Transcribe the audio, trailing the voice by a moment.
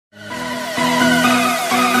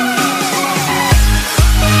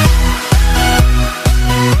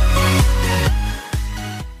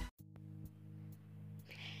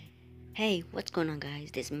Hey, what's going on guys?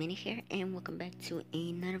 This is Mini here and welcome back to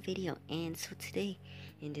another video. And so today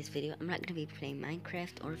in this video I'm not going to be playing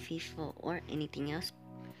Minecraft or FIFA or anything else.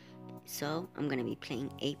 So I'm going to be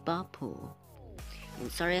playing 8-ball pool. And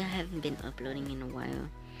sorry I haven't been uploading in a while.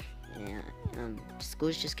 Yeah,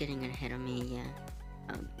 school's just getting ahead of me,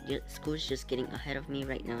 school's just getting ahead of me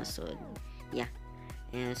right now, so yeah.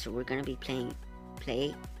 And so we're going to be playing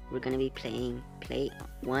play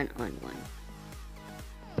one-on-one.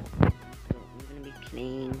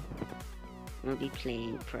 I'm gonna be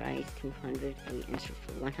playing prize 200 free enter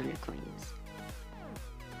for 100 coins.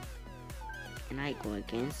 And I go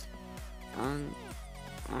against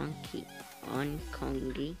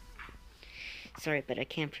Onkongi. Sorry, but I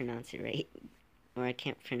can't pronounce it right. Or I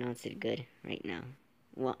can't pronounce it good right now.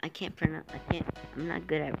 Well, I'm not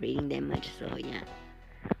good at reading that much, so yeah.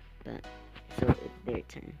 But, so it's their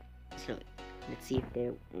turn. So, let's see if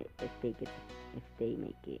they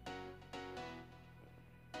make it.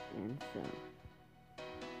 And so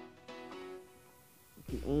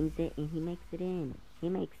he aims it and he makes it in. He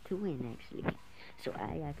makes 2 in actually. So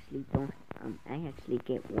I actually don't I actually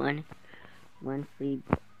get one free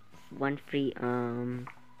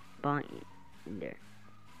ball in there.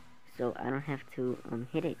 So I don't have to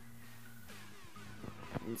hit it.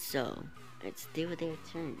 And so it's still their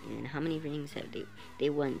turn. And how many rings have they? They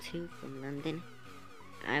won 2 from London.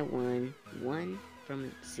 I won 1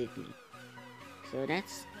 from Sydney. So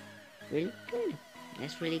that's really good.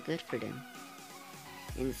 That's really good for them.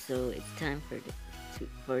 And so it's time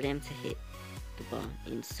for them to hit the ball.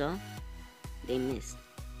 And so they missed.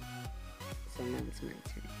 So now it's my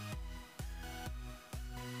turn.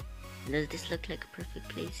 Does this look like a perfect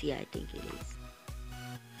place? Yeah, I think it is.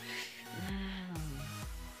 Wow.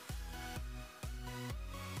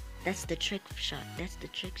 That's the trick shot. That's the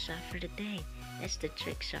trick shot for the day. That's the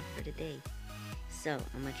trick shot for the day. So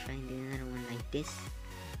I'm gonna try and do another one like this.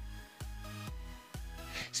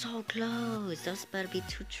 So close! Those better be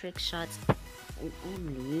 2 trick shots in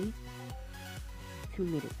only 2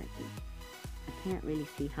 minutes, I think. I can't really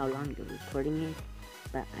see how long the recording is,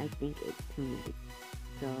 but I think it's 2 minutes.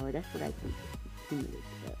 So that's what I think. It's 2 minutes,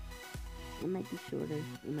 but it might be shorter,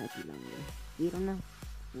 it might be longer. We don't know.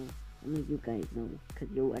 Well, I mean, you guys know, because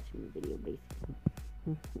you're watching the video, basically.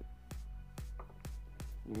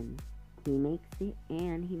 And he makes it,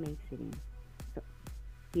 and he makes it in. So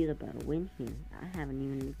he's about to win here. I haven't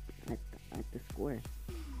even looked at the score.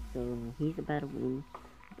 So he's about to win,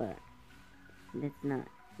 but let's not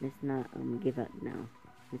give up now.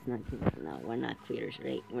 Let's not give up now. We're not quitters,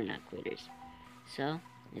 right? We're not quitters. So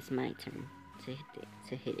it's my turn to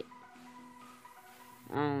hit it.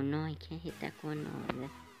 Oh no, I can't hit that one. No,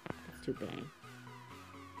 that's too bad.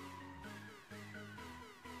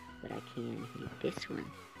 But I can hit this one.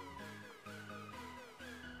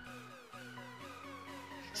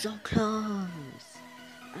 So close!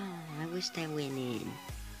 Oh, I wish that went in.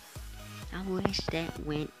 I wish that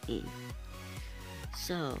went in.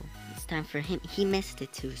 So, it's time for him. He missed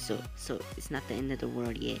it too, so it's not the end of the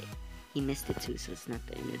world yet. He missed it too, so it's not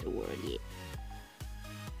the end of the world yet.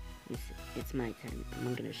 It's my turn.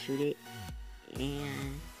 I'm gonna shoot it.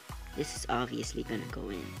 And this is obviously gonna go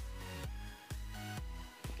in.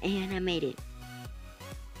 And I made it.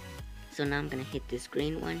 So now I'm gonna hit this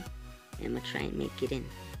green one. And I'm gonna try and make it in.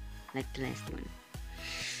 Like the last one.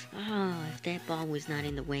 Oh, if that ball was not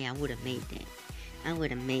in the way, I would have made that. I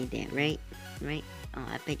would have made that, right? Right? Oh,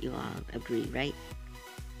 I bet you all agree, right?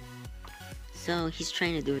 So, he's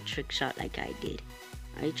trying to do a trick shot like I did.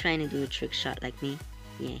 Are you trying to do a trick shot like me?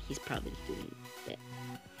 Yeah, he's probably doing that.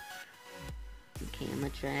 Okay, I'm gonna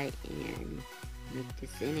try and make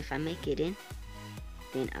this in. If I make it in,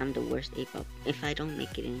 then I'm the worst 8-ball. If I don't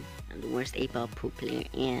make it in, I'm the worst 8-ball pool player,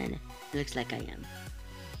 and it looks like I am.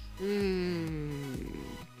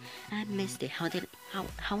 I missed it. How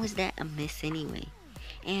was that a miss anyway?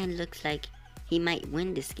 And looks like he might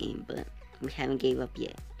win this game, but we haven't gave up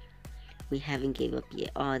yet. We haven't gave up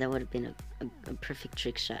yet. Oh, that would have been a perfect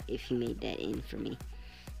trick shot if he made that in for me.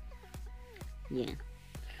 Yeah.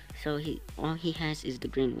 So all he has is the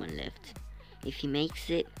green one left. If he makes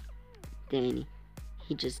it, then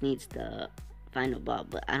he just needs the final ball,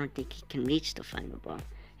 but I don't think he can reach the final ball.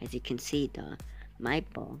 As you can see, my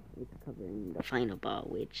ball is covering the final ball,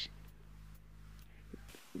 which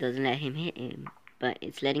doesn't let him hit him, but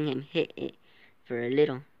it's letting him hit it for a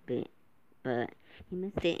little bit. But he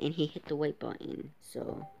missed it and he hit the white ball in,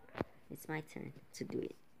 so it's my turn to do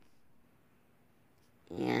it.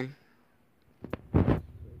 And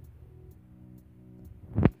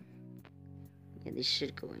yeah, this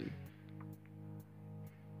should go in.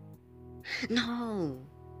 No!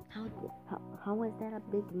 how was that a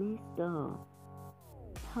big miss though?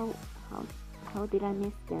 How how did I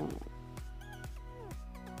miss that?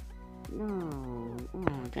 No.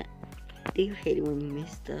 Oh, that. Do you hate it when you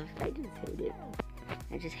miss stuff? I just hate it.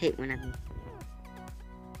 I just hate when I miss.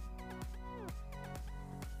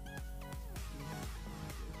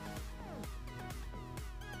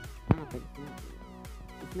 Oh, but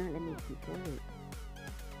it's not letting me control it.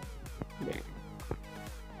 There.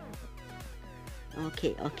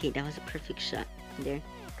 Okay, that was a perfect shot there,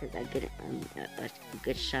 because I get a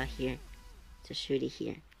good shot here to shoot it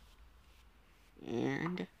here.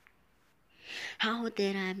 And how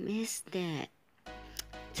did I miss that?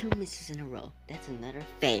 2 misses in a row. That's another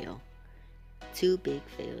fail. 2 big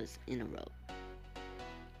fails in a row.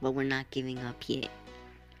 But we're not giving up yet.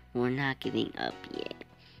 We're not giving up yet.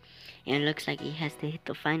 And it looks like he has to hit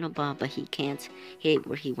the final ball, but he can't hit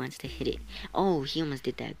where he wants to hit it. Oh, he almost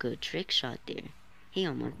did that good trick shot there. He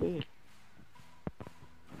almost did.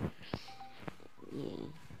 Yeah.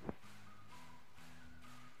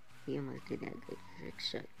 He almost did that good trick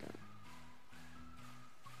shot though.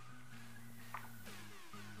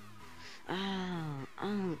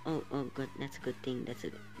 Oh, good. That's a good thing.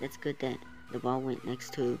 That's good that the ball went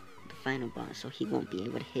next to the final ball, so he won't be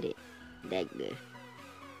able to hit it that good.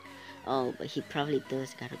 Oh, but he probably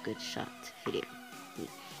does got a good shot to hit it.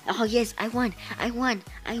 Oh yes, I won!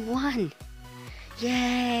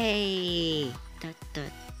 Yay!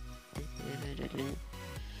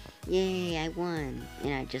 Yay! I won,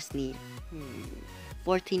 and I just need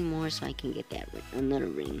 14 more so I can get that another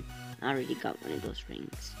ring. I already got one of those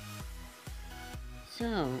rings.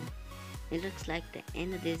 So, it looks like the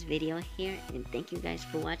end of this video here, and thank you guys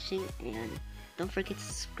for watching, and don't forget to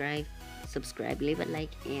subscribe, leave a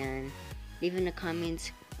like, and leave in the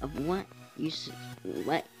comments of what you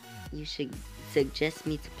should suggest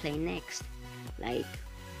me to play next, like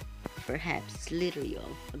perhaps Sliderio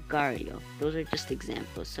or Gario. Those are just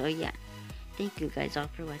examples. So yeah, thank you guys all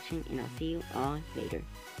for watching, and I'll see you all later.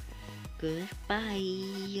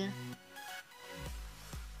 Goodbye.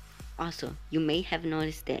 Also, you may have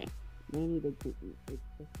noticed that Manny the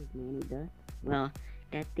Manny the, well,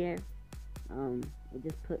 that there,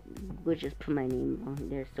 we'll just put my name on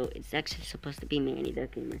there, so it's actually supposed to be Manny the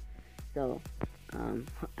Gamer. So,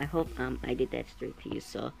 I hope I did that straight to you.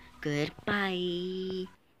 So, goodbye.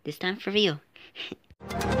 This time for real.